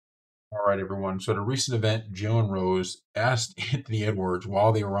All right, everyone. So at a recent event, Jalen Rose asked Anthony Edwards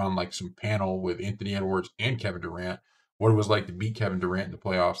while they were on like some panel with Anthony Edwards and Kevin Durant what it was like to beat Kevin Durant in the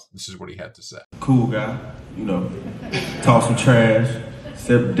playoffs. This is what he had to say. Cool guy, talk some trash.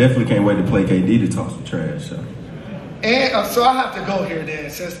 Definitely can't wait to play KD to talk some trash. So. And so I have to go here then,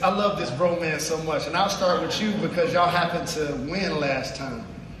 since I love this bromance so much. And I'll start with you because y'all happened to win last time.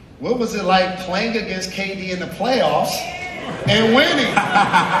 What was it like playing against KD in the playoffs and winning?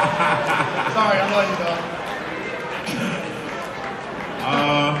 Sorry, I love you, dog.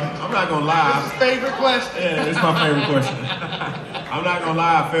 I'm not gonna lie. This is favorite question. Yeah, it's my favorite question. I'm not gonna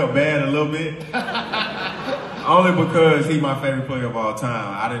lie, I felt bad a little bit. Only because he's my favorite player of all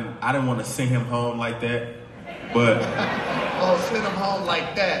time. I didn't want to send him home like that. But send him home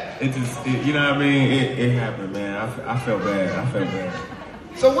like that. You know what I mean? It happened, man. I felt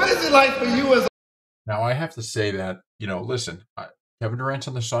bad. So what is it like for you as Now, I have to say that, listen, Kevin Durant's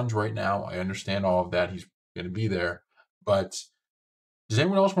on the Suns right now. I understand all of that. He's going to be there. But does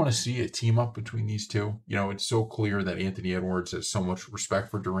anyone else want to see a team up between these two? It's so clear that Anthony Edwards has so much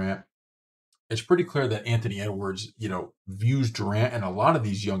respect for Durant. It's pretty clear that Anthony Edwards, views Durant, and a lot of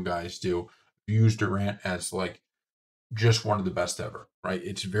these young guys do, views Durant as like just one of the best ever, right?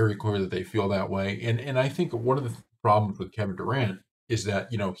 It's very clear that they feel that way. And I think one of the problems with Kevin Durant is that,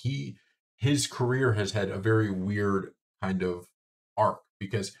 his career has had a very weird kind of arc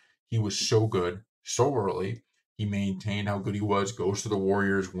because he was so good so early. He maintained how good he was, goes to the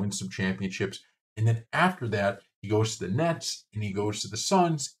Warriors, wins some championships. And then after that, he goes to the Nets and he goes to the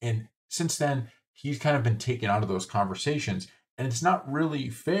Suns. And since then, he's kind of been taken out of those conversations. And it's not really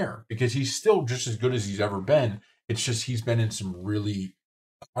fair because he's still just as good as he's ever been. It's just he's been in some really,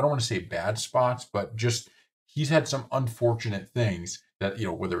 I don't want to say bad spots, but just he's had some unfortunate things that,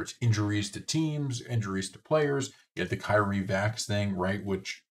 whether it's injuries to teams, injuries to players, you had the Kyrie Vax thing, right?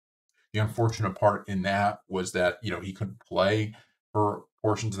 Which the unfortunate part in that was that, he couldn't play for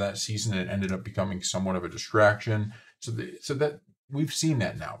portions of that season and it ended up becoming somewhat of a distraction. So that we've seen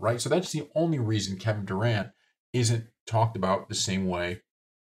that now, right? So that's the only reason Kevin Durant isn't talked about the same way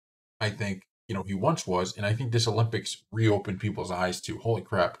I think, he once was. And I think this Olympics reopened people's eyes to, holy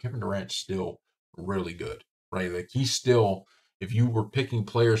crap, Kevin Durant's still really good, right? Like he's still, if you were picking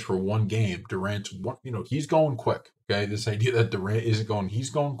players for one game, Durant's, he's going quick. Okay. This idea that Durant isn't going, he's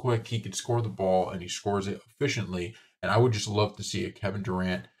going quick. He can score the ball and he scores it efficiently. And I would just love to see a Kevin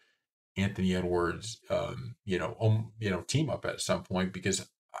Durant, Anthony Edwards, team up at some point because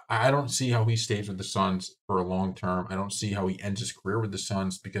I don't see how he stays with the Suns for a long term. I don't see how he ends his career with the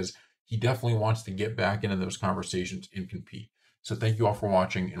Suns because he definitely wants to get back into those conversations and compete. So thank you all for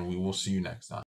watching, and we will see you next time.